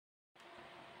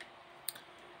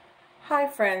Hi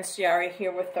friends, Yari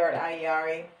here with Third Eye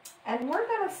Yari, and we're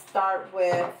going to start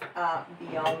with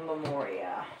Beyond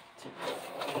Lemuria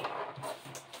today.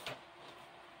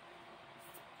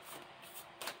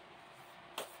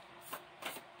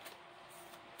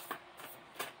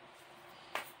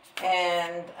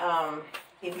 And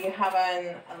if you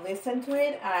haven't listened to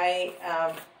it, I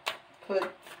put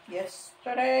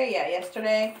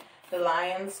yesterday, the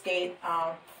Lionsgate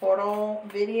portal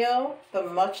video, the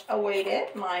much awaited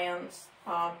Lionsgate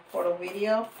portal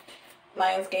video,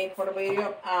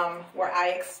 where I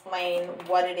explain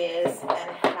what it is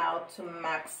and how to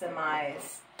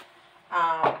maximize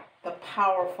the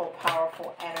powerful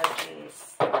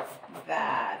energies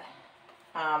that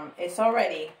it's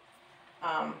already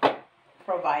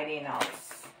providing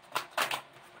us.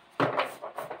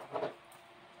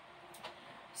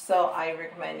 So I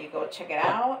recommend you go check it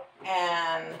out.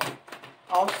 And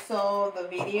also the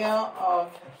video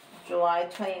of July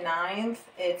 29th,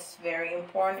 it's very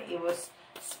important. It was,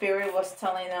 Spirit was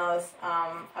telling us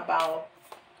about,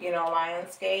 you know,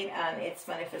 Lionsgate and its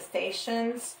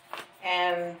manifestations.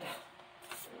 And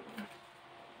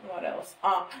what else?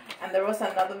 Oh, and there was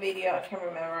another video, I can't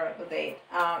remember the date.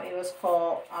 It was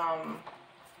called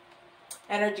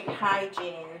Energy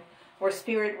Hygiene, where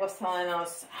Spirit was telling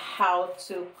us how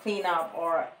to clean up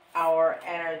our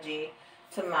energy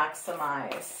to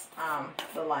maximize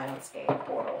the Lionsgate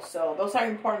portal. So those are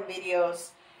important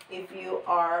videos if you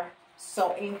are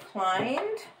so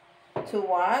inclined to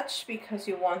watch, because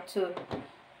you want to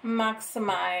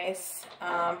maximize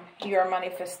your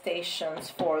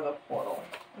manifestations for the portal.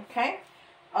 Okay?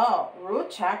 Oh, root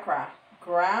chakra,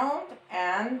 ground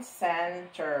and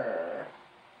center.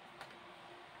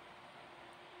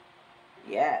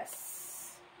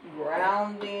 Yes,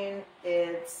 grounding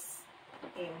is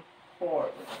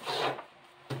important.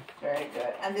 Very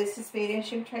good. And this is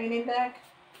Mediumship training deck.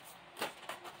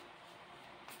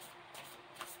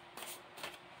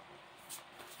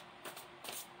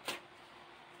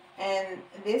 And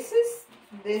this is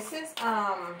the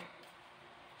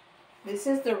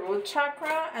root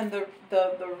chakra, and the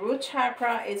root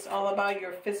chakra is all about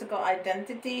your physical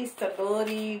identity,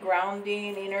 stability,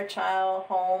 grounding, inner child,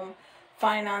 home,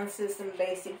 finances, and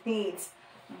basic needs.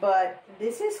 But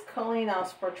this is calling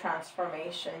us for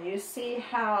transformation. You see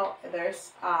how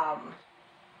there's a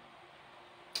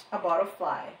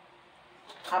butterfly,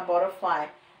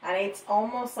 and it's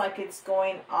almost like it's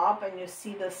going up, and you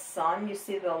see the sun, you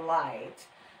see the light.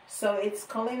 So it's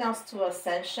calling us to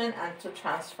ascension and to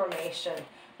transformation,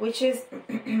 which is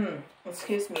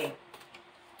excuse me,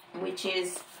 which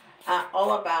is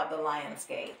all about the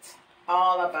Lionsgate.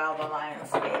 All about the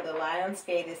Lionsgate. The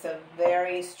Lionsgate is a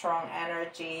very strong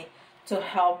energy to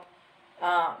help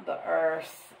the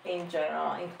earth in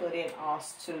general, including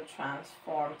us, to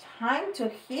transform. Time to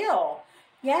heal.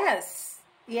 Yes,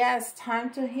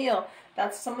 time to heal.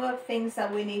 That's some of the things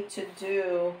that we need to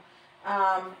do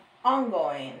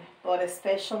ongoing, but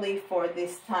especially for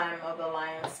this time of the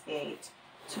Lionsgate,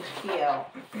 to heal.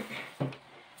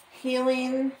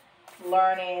 Healing,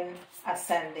 learning,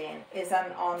 ascending is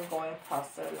an ongoing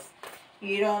process.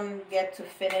 You don't get to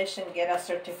finish and get a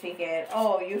certificate.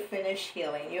 Oh, you finish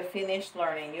healing, you finish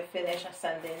learning, you finish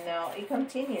ascending. No, it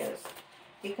continues.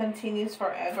 It continues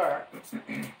forever.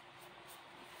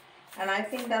 And I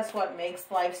think that's what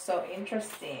makes life so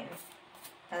interesting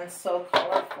and so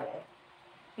colorful,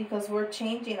 because we're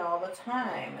changing all the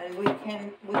time, and we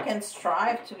can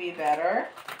strive to be better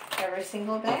every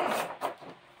single day.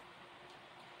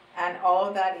 And all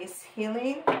of that is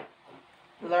healing,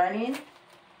 learning,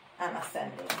 and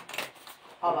ascending.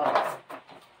 All of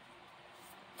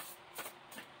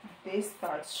it. These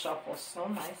cards shuffle so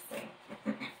nicely.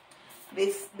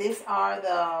 These are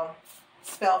the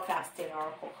Spellcasting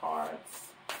Oracle cards.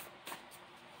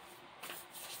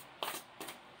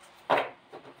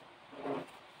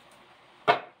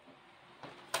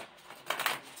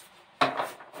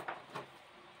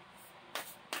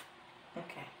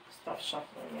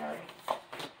 Shuffling, Yari.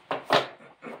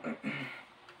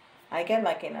 I get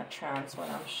like in a trance when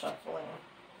I'm shuffling.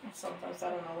 Sometimes I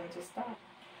don't know when to stop.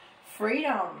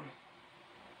 Freedom.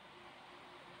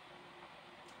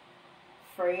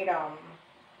 Freedom.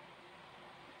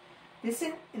 This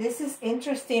is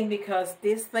interesting, because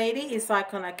this lady is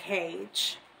like on a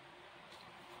cage,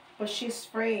 but she's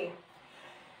free.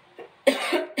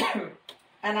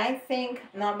 And I think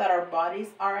not that our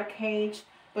bodies are a cage,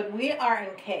 but we are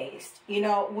encased. You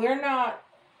know,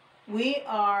 we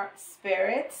are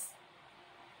spirits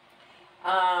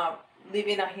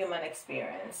living a human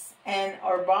experience. And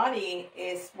our body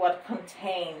is what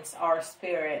contains our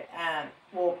spirit, and,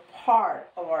 well, part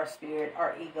of our spirit,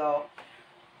 our ego,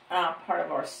 part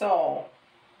of our soul.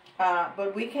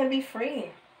 But we can be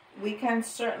free. We can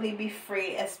certainly be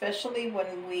free, especially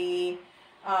when we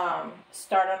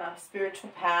start on a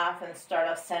spiritual path and start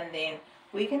ascending.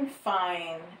 We can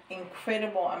find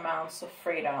incredible amounts of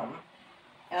freedom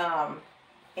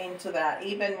into that,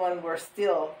 even when we're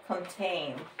still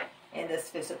contained in this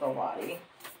physical body.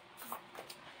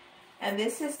 And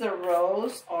this is the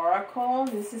Rose Oracle.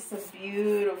 This is a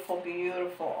beautiful,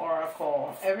 beautiful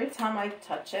oracle. Every time I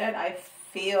touch it, I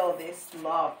feel this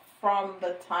love from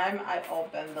the time I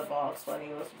opened the box when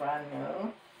it was brand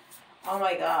new. Oh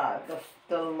my God,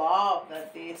 the love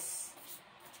that these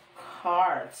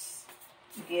cards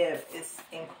give is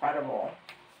incredible.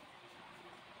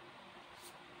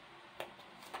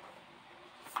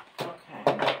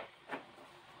 Okay.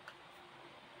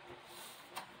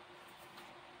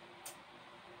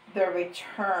 The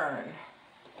Return.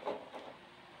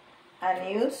 A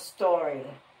new story.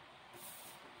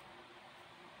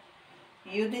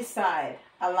 You decide.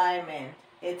 Alignment.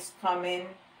 It's coming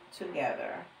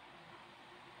together.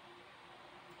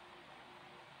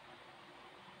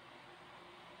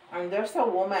 And there's a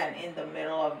woman in the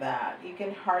middle of that. You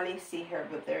can hardly see her,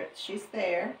 but she's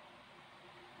there.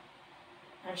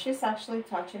 And she's actually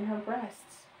touching her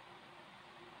breasts.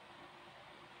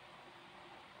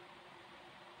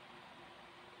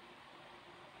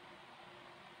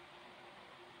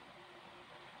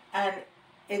 And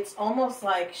it's almost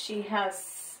like she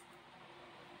has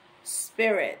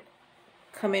spirit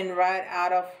coming right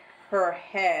out of her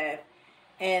head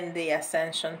in the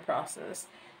ascension process.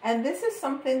 And this is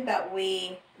something that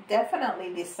we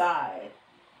definitely decide.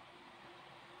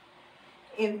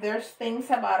 If there's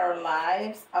things about our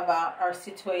lives, about our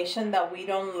situation that we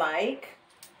don't like,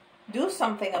 do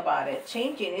something about it.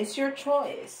 Changing. It's your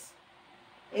choice.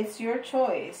 It's your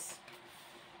choice.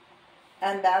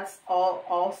 And that's all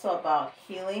also about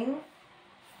healing,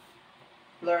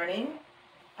 learning,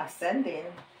 ascending,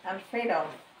 and freedom.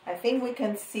 I think we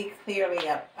can see clearly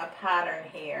a pattern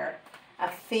here, a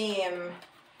theme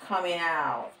coming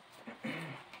out.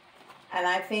 And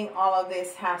I think all of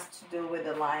this has to do with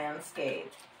the Lionsgate,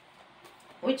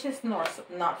 which is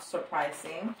not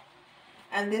surprising.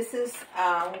 And this is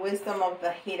Wisdom of the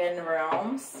Hidden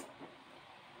Realms.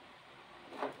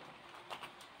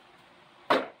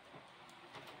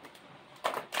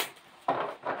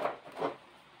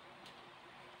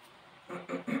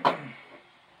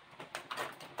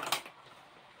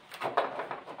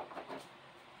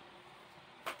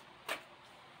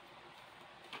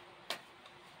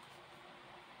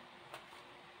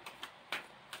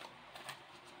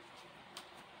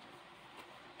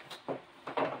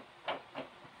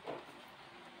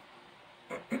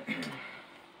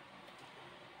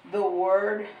 The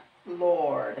word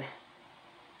Lord.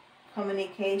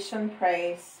 Communication,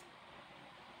 praise,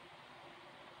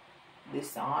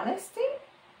 dishonesty.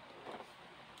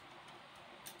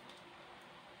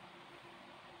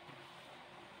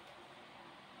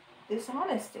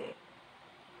 Dishonesty.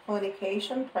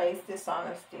 Communication, praise,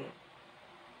 dishonesty.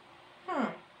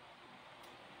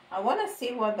 I want to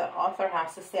see what the author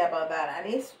has to say about that.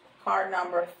 And it's card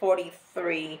number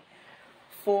 43.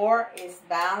 4 is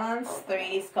balance, 3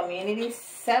 is community,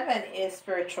 7 is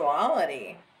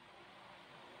spirituality.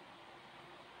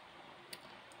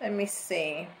 Let me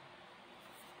see.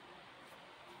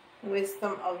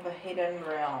 Wisdom of the Hidden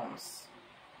Realms.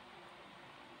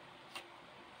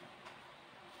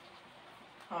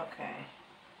 Okay.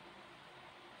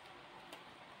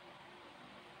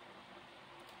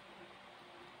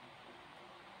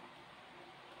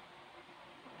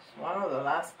 It's one of the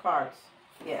last cards.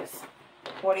 Yes.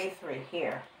 43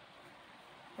 here.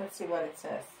 Let's see what it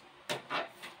says.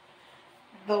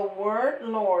 The word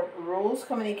Lord rules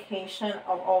communication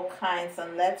of all kinds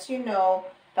and lets you know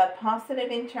that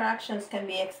positive interactions can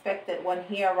be expected when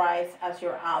he arrives as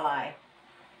your ally.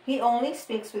 He only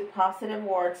speaks with positive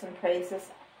words and praises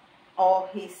all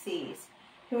he sees.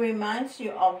 He reminds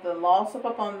you of the laws of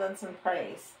abundance and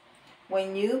praise.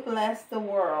 When you bless the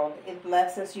world, it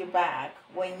blesses you back.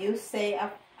 When you say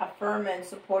affirming,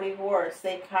 supportive words,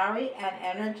 they carry an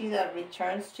energy that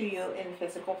returns to you in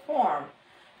physical form.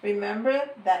 Remember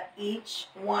that each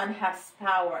one has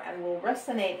power and will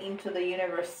resonate into the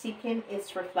universe, seeking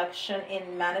its reflection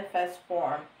in manifest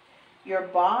form. Your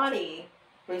body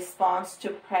responds to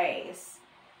praise,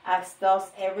 as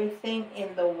does everything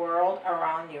in the world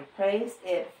around you. Praise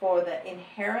it for the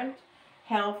inherent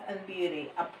health and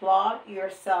beauty. Applaud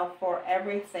yourself for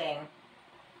everything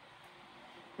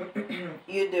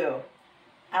you do,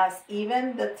 as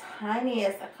even the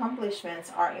tiniest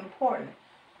accomplishments are important.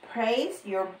 Praise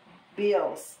your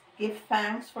bills, Give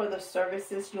thanks for the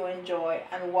services you enjoy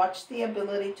and watch the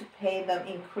ability to pay them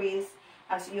increase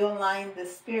as you align the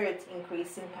Spirit's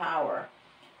increasing power.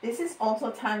 This is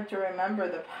also time to remember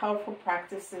the powerful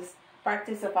practice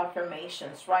of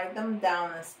affirmations. Write them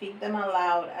down and speak them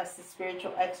aloud as a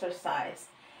spiritual exercise.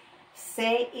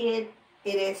 Say it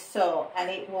is so, and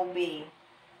it will be.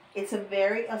 It's a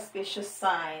very auspicious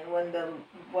sign when the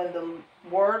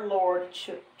word Lord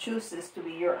chooses to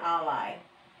be your ally.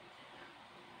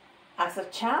 As a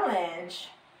challenge,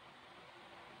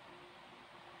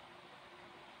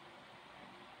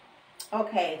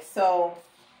 okay, so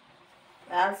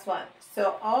that's what.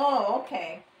 So, oh,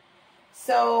 okay.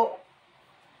 So,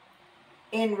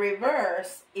 in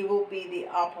reverse, it will be the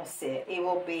opposite. It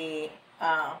will be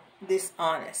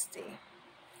dishonesty.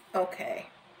 Okay.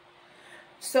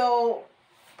 So,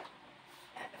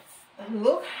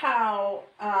 look how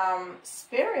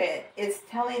Spirit is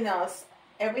telling us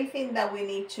everything that we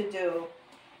need to do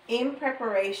in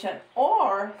preparation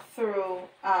or through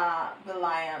the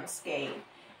Lion's Gate.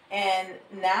 And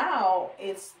now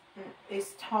it's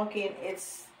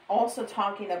also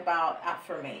talking about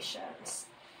affirmations.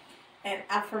 And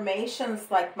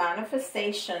affirmations like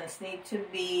manifestations need to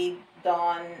be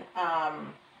done,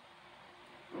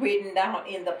 written down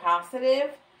in the positive.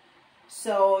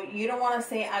 So you don't want to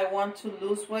say, I want to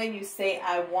lose weight. You say,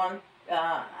 I want,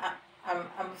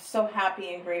 I'm so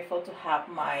happy and grateful to have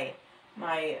my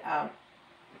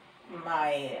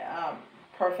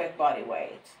perfect body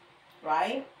weight,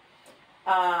 right?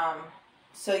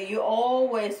 So you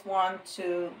always want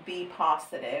to be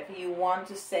positive. You want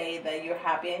to say that you're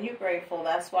happy and you're grateful.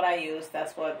 That's what I use.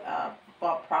 That's what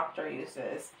Bob Proctor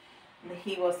uses.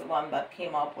 He was the one that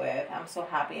came up with, I'm so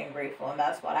happy and grateful, and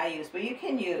that's what I use. But you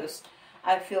can use,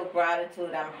 I feel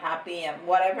gratitude, I'm happy, and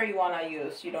whatever you want to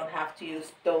use. You don't have to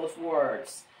use those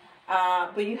words.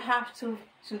 But you have to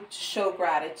show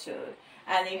gratitude,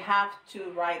 and you have to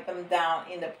write them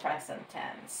down in the present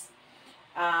tense.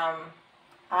 I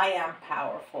am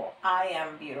powerful. I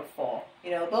am beautiful.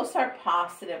 You know, those are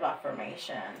positive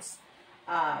affirmations.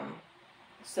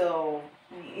 So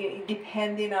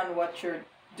depending on what you're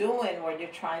doing, what you're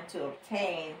trying to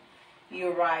obtain,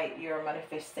 you write your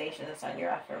manifestations and your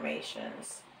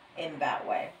affirmations in that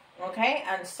way. Okay?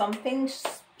 And something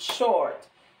short.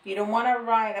 You don't want to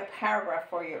write a paragraph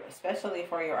for your, especially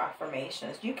for your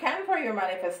affirmations. You can for your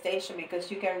manifestation because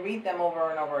you can read them over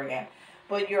and over again.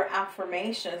 But your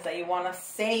affirmations that you want to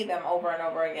say them over and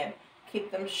over again, keep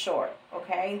them short,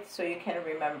 okay? So you can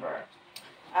remember.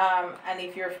 And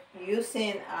if you're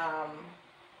using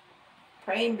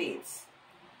praying beads,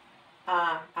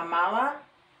 Amala,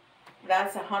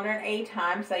 that's 108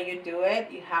 times that you do it.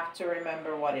 You have to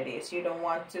remember what it is. You don't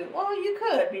want to, well, you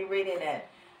could be reading it,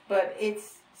 but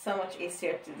it's so much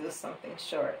easier to do something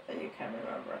short that you can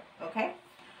remember, okay?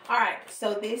 All right,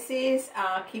 so this is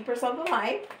Keepers of the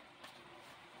Light.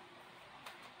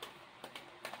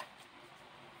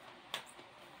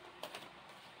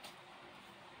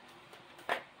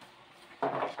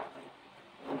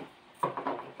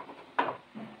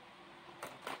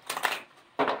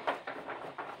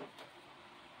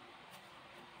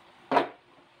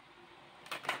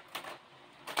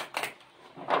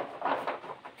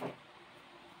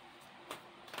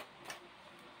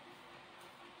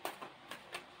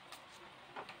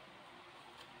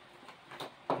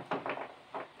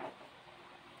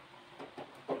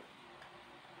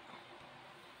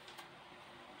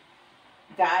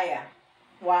 Gaia.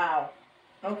 Wow.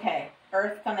 Okay.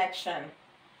 Earth connection.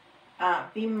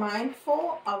 Be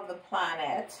mindful of the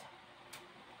planet.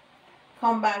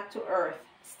 Come back to Earth.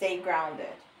 Stay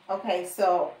grounded. Okay,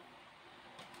 so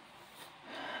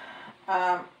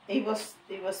it was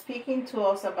speaking to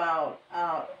us about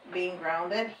being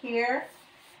grounded here.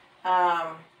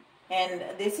 And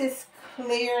this is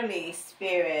clearly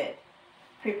Spirit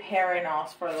preparing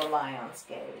us for the Lion's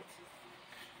Gate.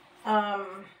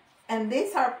 And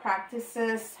these are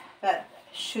practices that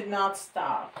should not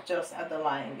stop just at the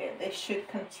Lion Gate. They should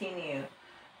continue.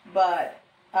 But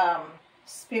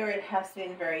Spirit has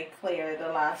been very clear the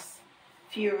last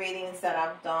few readings that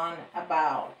I've done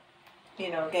about,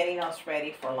 you know, getting us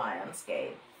ready for Lion's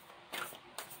Gate.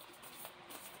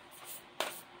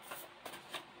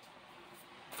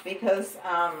 Because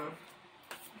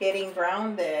getting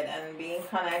grounded and being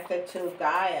connected to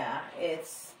Gaia,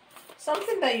 it's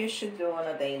something that you should do on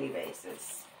a daily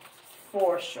basis,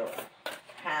 for sure,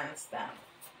 hands down.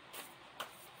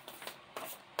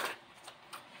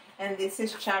 And this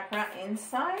is Chakra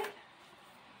inside.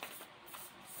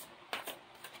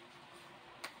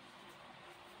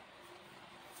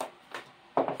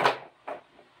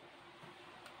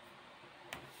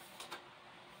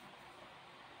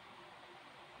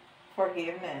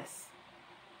 Forgiveness.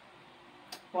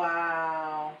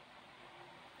 Wow.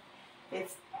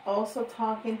 It's also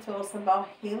talking to us about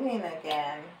healing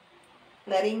again.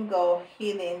 Letting go,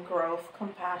 healing, growth,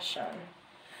 compassion.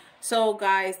 So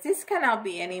guys, this cannot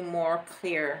be any more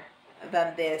clear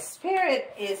than this.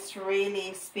 Spirit is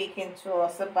really speaking to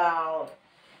us about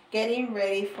getting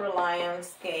ready for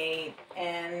Lionsgate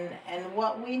and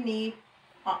what we need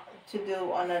to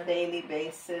do on a daily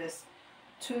basis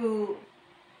to,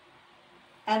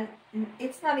 and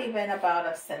it's not even about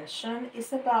ascension,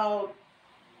 it's about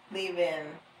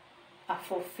living a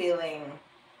fulfilling,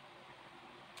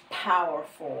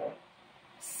 powerful,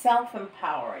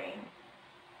 self-empowering,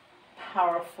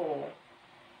 powerful,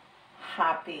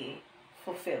 happy,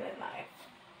 fulfilling life.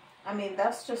 I mean,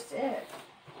 that's just it.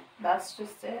 That's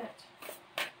just it.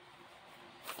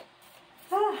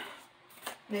 Ah,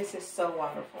 this is so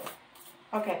wonderful.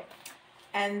 Okay,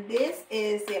 and this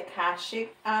is the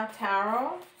Akashic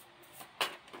Tarot.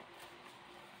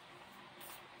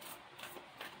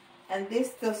 And this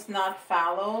does not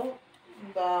follow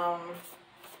the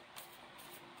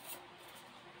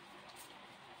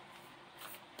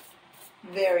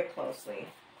very closely.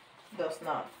 Does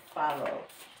not follow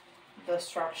the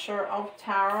structure of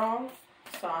tarot.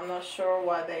 So I'm not sure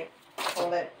why they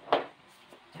call it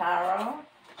tarot.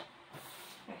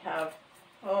 We have,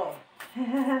 oh,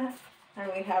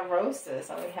 and we have roses,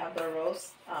 and we have the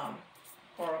rose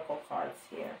oracle cards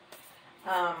here.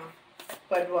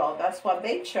 But well, that's what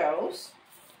they chose.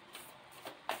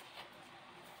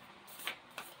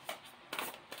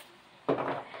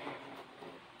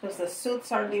 Because the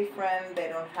suits are different, they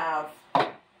don't have,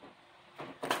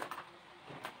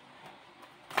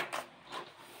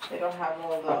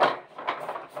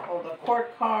 all the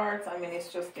court cards. I mean,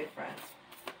 it's just different.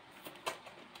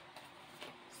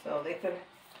 So they could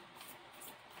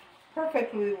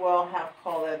perfectly well have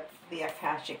called it the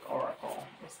Akashic Oracle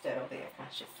instead of the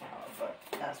Akashic Tower, but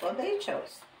that's what they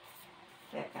chose,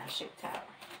 the Akashic Tower.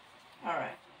 All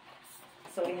right.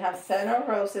 So we have 7 of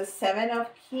Roses, 7 of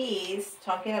Keys,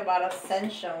 talking about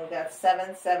ascension. We got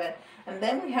 7, 7, and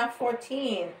then we have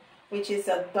 14, which is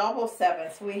a double 7.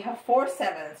 So we have 4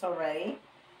 7s already,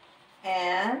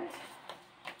 and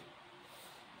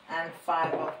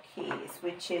 5 of Keys,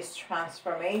 which is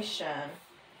transformation,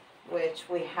 which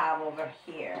we have over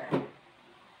here.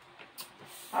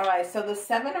 All right, so the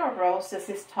 7 of Roses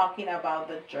is talking about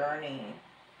the journey.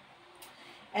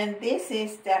 And this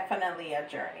is definitely a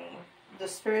journey. The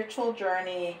spiritual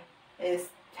journey is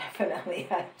definitely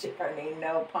a journey,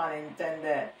 no pun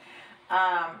intended.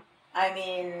 I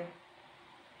mean,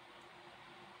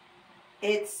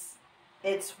 it's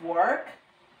work,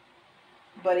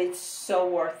 but it's so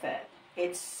worth it.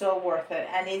 It's so worth it.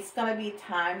 And it's going to be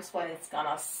times when it's going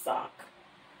to suck.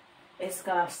 It's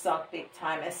going to suck big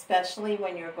time, especially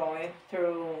when you're going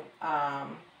through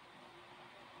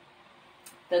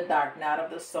the dark night of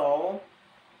the soul.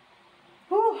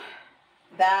 Whew,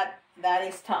 that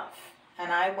is tough.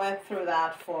 And I went through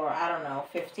that for, I don't know,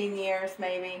 15 years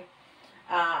maybe.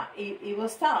 It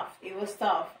was tough. It was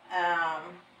tough.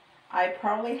 I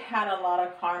probably had a lot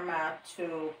of karma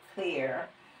to clear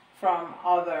from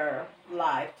other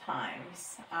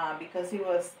lifetimes because it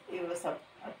was a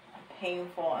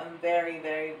painful and very,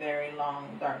 very, very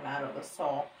long dark night of the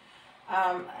soul.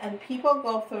 And people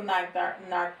go through dark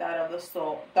night of the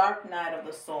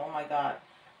soul, oh my God,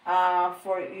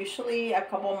 for usually a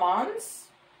couple months,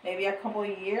 maybe a couple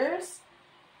years,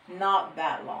 not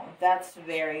that long. That's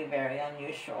very, very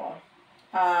unusual.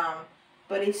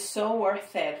 But it's so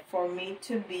worth it for me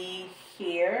to be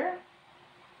here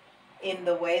in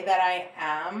the way that I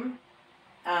am.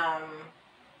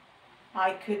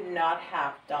 I could not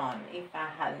have done if I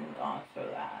hadn't gone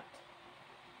through that.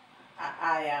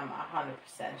 I am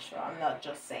 100% sure. I'm not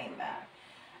just saying that.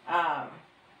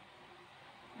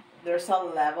 There's a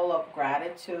level of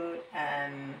gratitude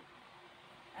and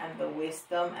the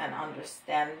wisdom and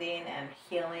understanding and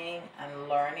healing and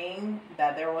learning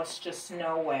that there was just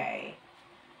no way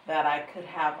that I could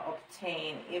have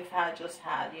obtained if I just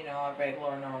had, you know, a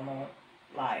regular normal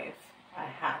life. I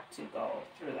had to go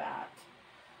through that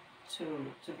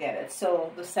to get it.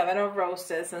 So the 7 of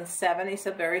Roses, and 7 is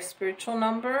a very spiritual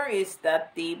number. Is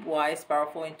that deep, wise,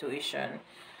 powerful intuition,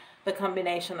 the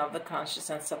combination of the conscious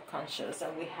and subconscious,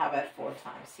 and we have it 4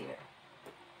 times here.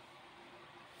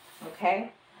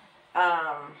 Okay,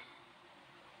 and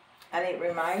it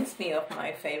reminds me of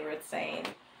my favorite saying,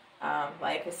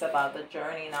 life is about the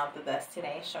journey, not the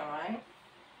destination, right?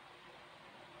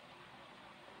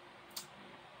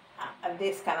 And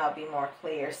this cannot be more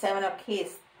clear. 7 of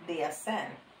Keys, the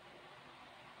ascent.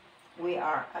 We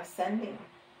are ascending.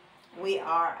 We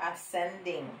are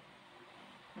ascending.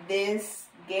 This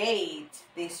gate,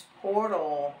 this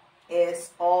portal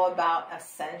is all about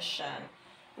ascension.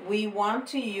 We want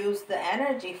to use the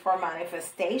energy for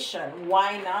manifestation.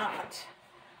 Why not?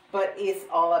 But it's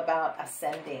all about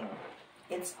ascending.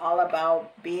 It's all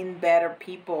about being better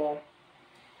people.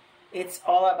 It's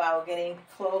all about getting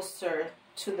closer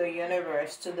to the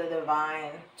universe, to the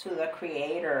divine, to the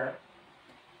creator.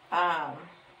 Wow.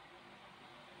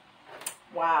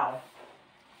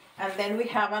 And then we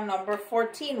have a number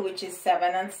 14, which is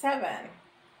 7 and 7.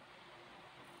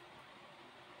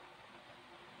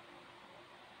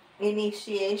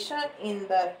 Initiation in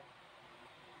the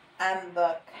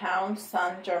Count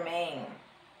Saint Germain.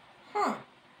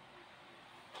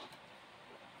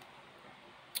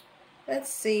 Let's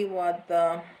see what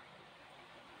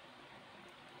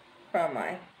from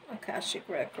my Akashic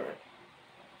record.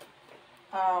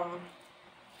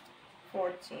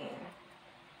 14.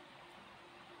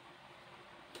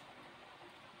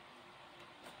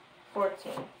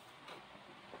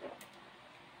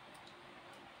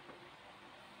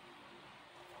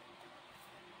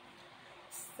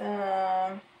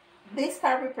 This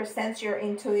card represents your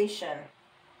intuition.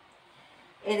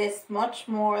 It is much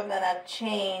more than a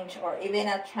change or even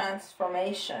a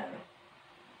transformation.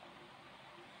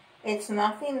 It's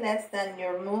nothing less than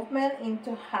your movement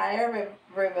into higher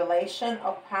revelation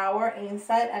of power,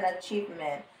 insight, and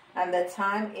achievement. And the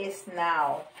time is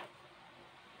now.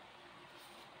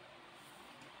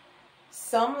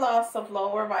 Some loss of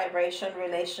lower vibration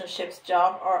relationships,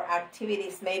 job, or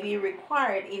activities may be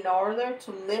required in order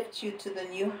to lift you to the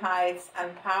new heights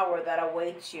and power that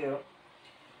awaits you.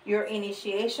 Your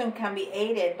initiation can be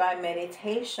aided by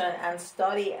meditation and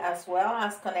study, as well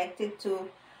as connected to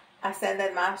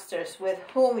ascended masters with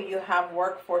whom you have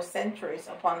worked for centuries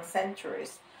upon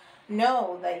centuries.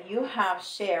 Know that you have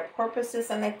shared purposes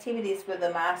and activities with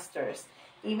the masters,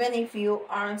 even if you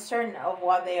aren't certain of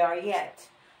what they are yet.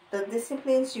 The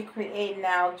disciplines you create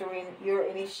now during your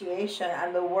initiation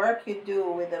and the work you do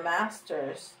with the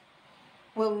masters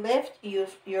will lift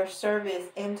your service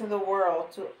into the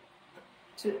world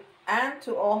to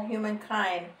all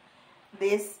humankind.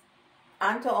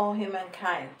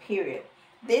 Period.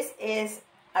 This is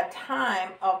a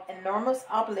time of enormous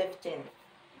uplifting.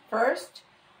 First,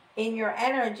 in your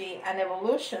energy and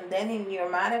evolution, then in your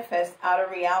manifest outer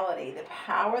reality. The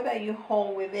power that you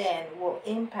hold within will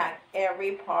impact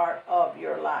every part of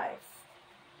your life.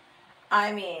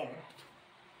 I mean,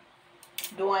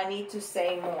 do I need to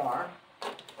say more?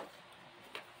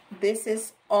 This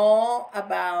is all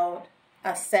about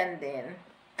ascending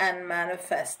and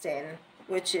manifesting,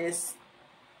 which is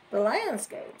the Lion's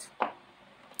Gate.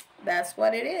 That's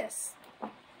what it is.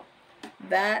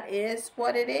 That is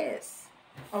what it is.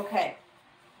 Okay.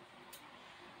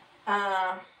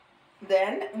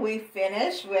 Then we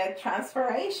finish with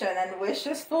transformation and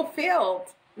wishes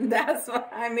fulfilled. That's what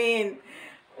I mean.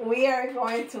 We are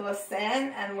going to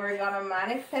ascend and we're going to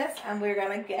manifest and we're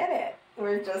going to get it.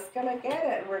 We're just going to get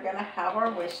it. We're going to have our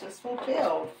wishes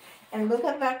fulfilled. And look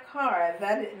at that card.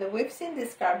 We've seen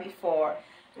this card before.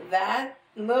 That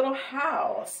little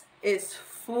house is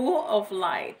full of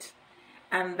light.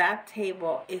 And that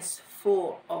table is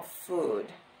full of food.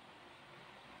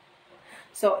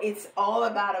 So it's all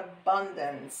about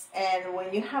abundance. And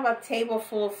when you have a table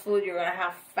full of food, you're going to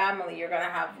have family. You're going to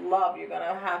have love. You're going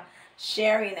to have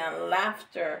sharing and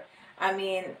laughter. I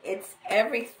mean, it's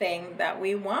everything that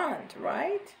we want,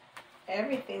 right?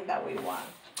 Everything that we want.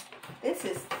 This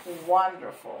is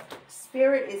wonderful.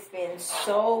 Spirit is being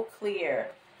so clear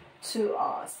to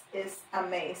us. It's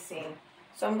amazing.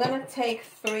 So I'm going to take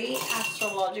 3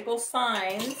 astrological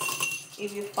signs.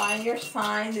 If you find your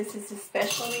sign, this is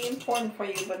especially important for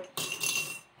you, but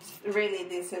really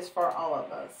this is for all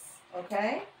of us,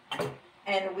 okay?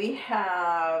 And we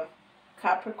have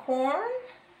Capricorn.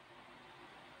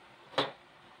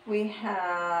 We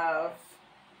have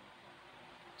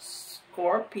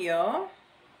Scorpio.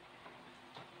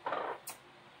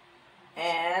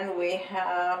 And we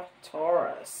have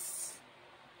Taurus.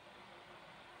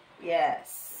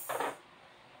 Yes.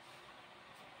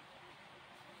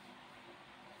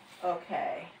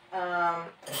 Okay. And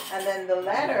then the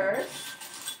letters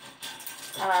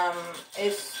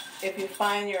is if you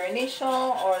find your initial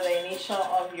or the initial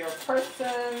of your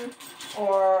person,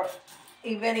 or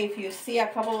even if you see a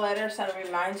couple letters and it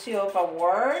reminds you of a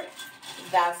word,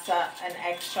 that's an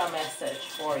extra message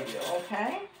for you,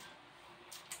 okay?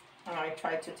 And I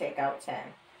tried to take out 10.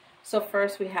 So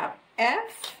first we have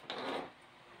F,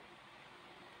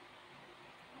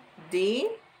 D,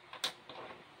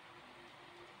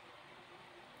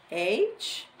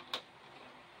 H,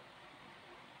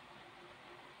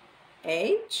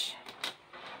 H,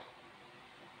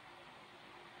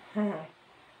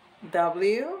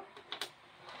 W,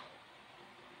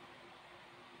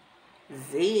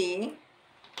 Z.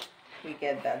 We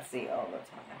get that Z all the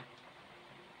time.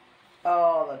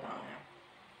 All the time.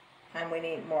 And we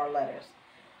need more letters.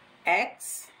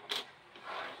 X,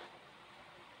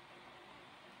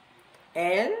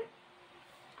 L,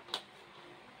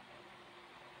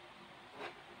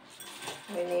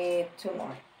 we need 2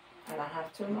 more. And I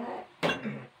have 2 more.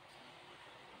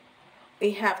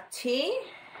 We have T.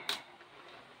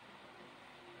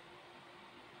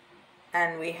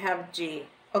 And we have G.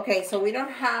 Okay, so we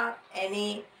don't have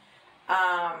any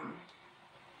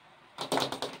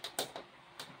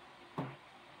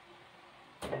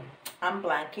I'm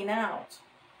blanking out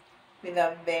with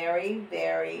a very,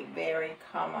 very, very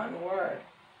common word.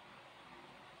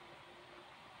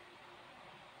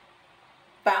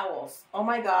 Vowels. Oh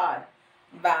my God.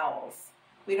 Vowels.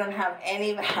 We don't have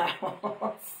any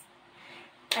vowels.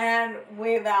 And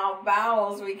without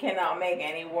vowels, we cannot make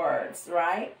any words,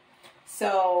 right?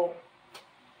 So,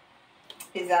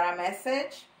 is that a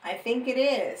message? I think it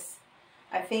is.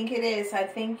 I think it is. I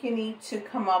think you need to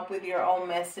come up with your own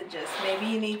messages. Maybe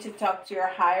you need to talk to your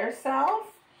higher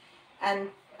self and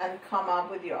come up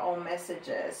with your own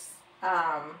messages.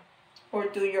 Or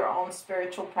do your own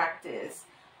spiritual practice.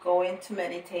 Go into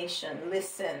meditation.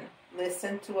 Listen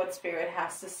to what Spirit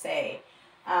has to say.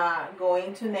 Go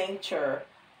into nature.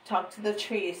 Talk to the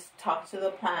trees. Talk to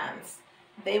the plants.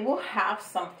 They will have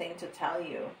something to tell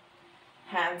you.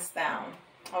 Hands down.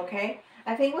 Okay?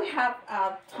 I think we have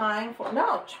time for...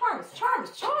 No, charms,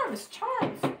 Jerry.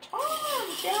 Charms.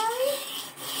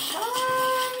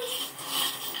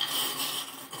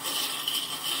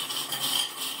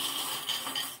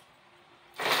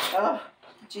 Oh,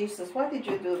 Jesus, why did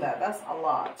you do that? That's a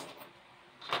lot.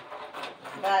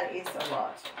 That is a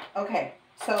lot. Okay,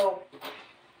 so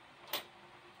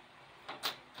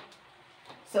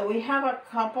we have a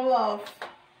couple of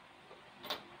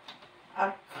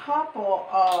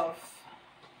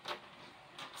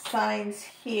signs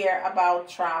here about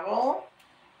travel,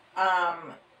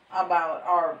 about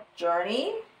our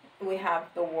journey. We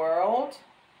have the world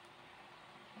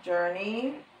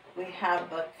journey. We have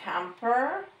the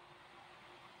camper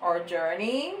or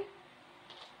journey.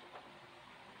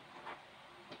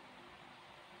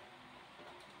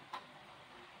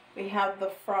 We have the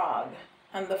frog.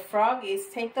 And the frog is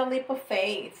take the leap of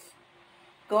faith.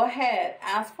 Go ahead.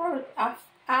 Ask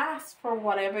for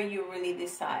whatever you really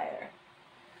desire.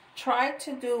 Try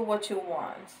to do what you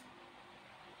want.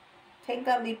 Take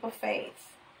that leap of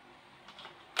faith.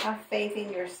 Have faith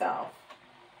in yourself.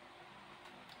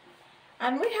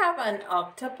 And we have an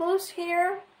octopus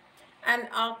here. An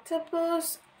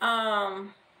octopus, the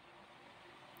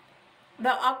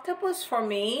octopus for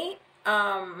me,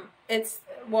 it's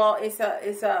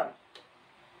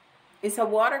a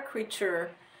water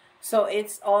creature, so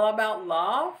it's all about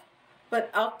love,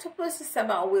 but octopus is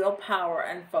about willpower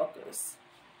and focus.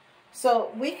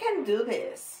 So we can do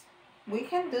this. We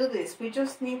can do this. We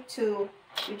just need to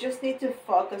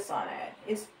focus on it.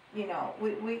 It's, you know,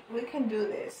 we can do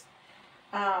this.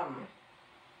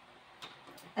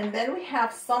 And then we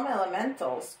have some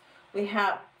elementals. We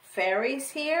have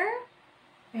fairies here.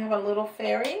 We have a little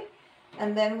fairy.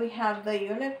 And then we have the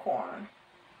unicorn.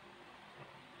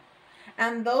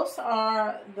 And those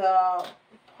are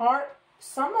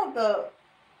some of the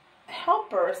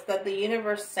helpers that the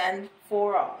universe sent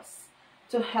for us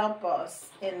to help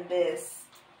us in this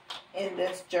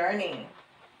journey.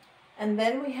 And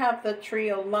then we have the tree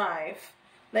of life,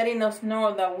 letting us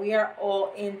know that we are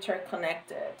all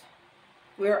interconnected.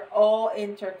 We're all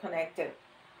interconnected.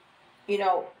 You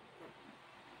know,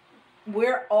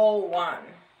 we're all one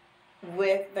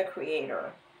with the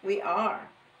Creator. We are.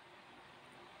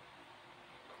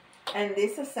 And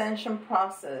this ascension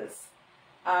process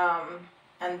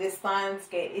and this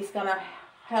landscape is going to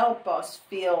help us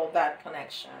feel that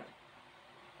connection.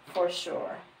 For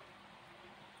sure.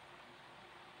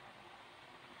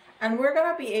 And we're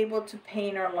going to be able to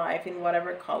paint our life in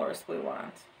whatever colors we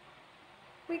want.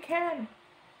 We can.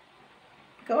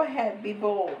 Go ahead, be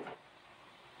bold.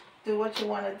 Do what you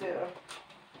want to do.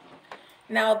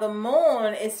 Now the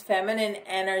moon is feminine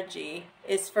energy.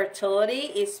 It's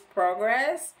fertility, it's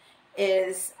progress,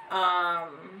 is oh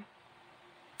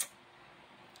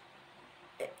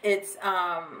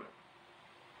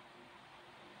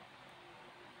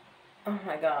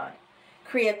my God,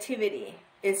 creativity.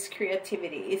 It's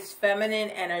creativity. It's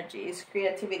feminine energy. It's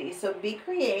creativity. So be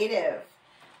creative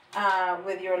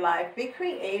with your life. Be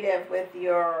creative with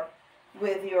your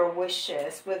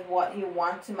wishes, with what you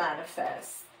want to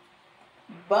manifest.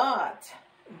 But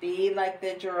be like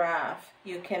the giraffe.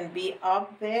 You can be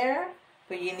up there,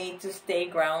 but you need to stay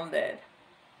grounded.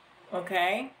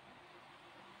 Okay?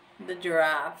 The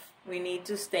giraffe. We need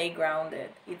to stay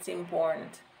grounded. It's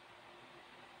important.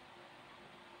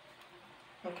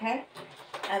 Okay?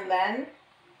 And then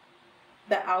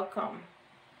the outcome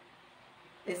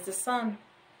is the sun.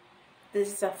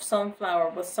 This is a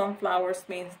sunflower, but sunflowers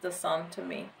means the sun to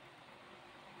me.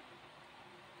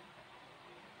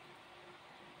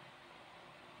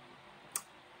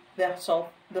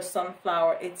 The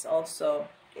sunflower, it also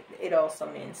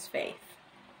means faith.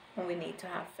 And we need to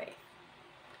have faith.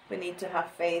 We need to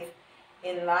have faith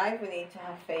in life. We need to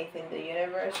have faith in the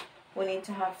universe. We need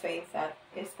to have faith that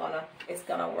it's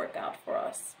gonna work out for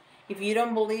us. If you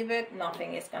don't believe it,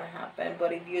 nothing is gonna happen.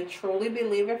 But if you truly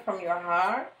believe it from your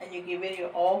heart and you give it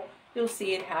your all, you'll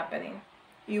see it happening.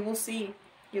 You will see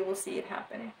it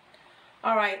happening.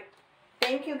 All right.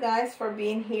 Thank you guys for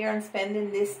being here and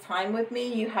spending this time with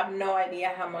me. You have no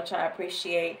idea how much I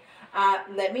appreciate.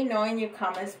 Let me know in your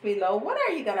comments below, what are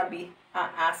you gonna be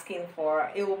asking for?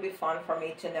 It will be fun for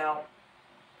me to know.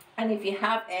 And if you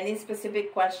have any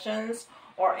specific questions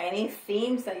or any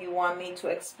themes that you want me to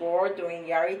explore during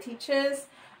Yari Teaches,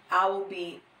 I will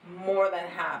be more than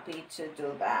happy to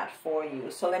do that for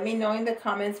you. So let me know in the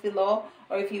comments below,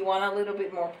 or if you want a little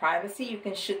bit more privacy, you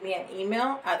can shoot me an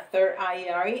email at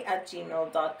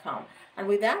thirdeyeyari@gmail.com. And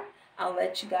with that, I'll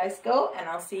let you guys go, and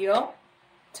I'll see you all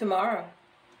tomorrow.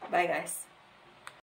 Bye, guys.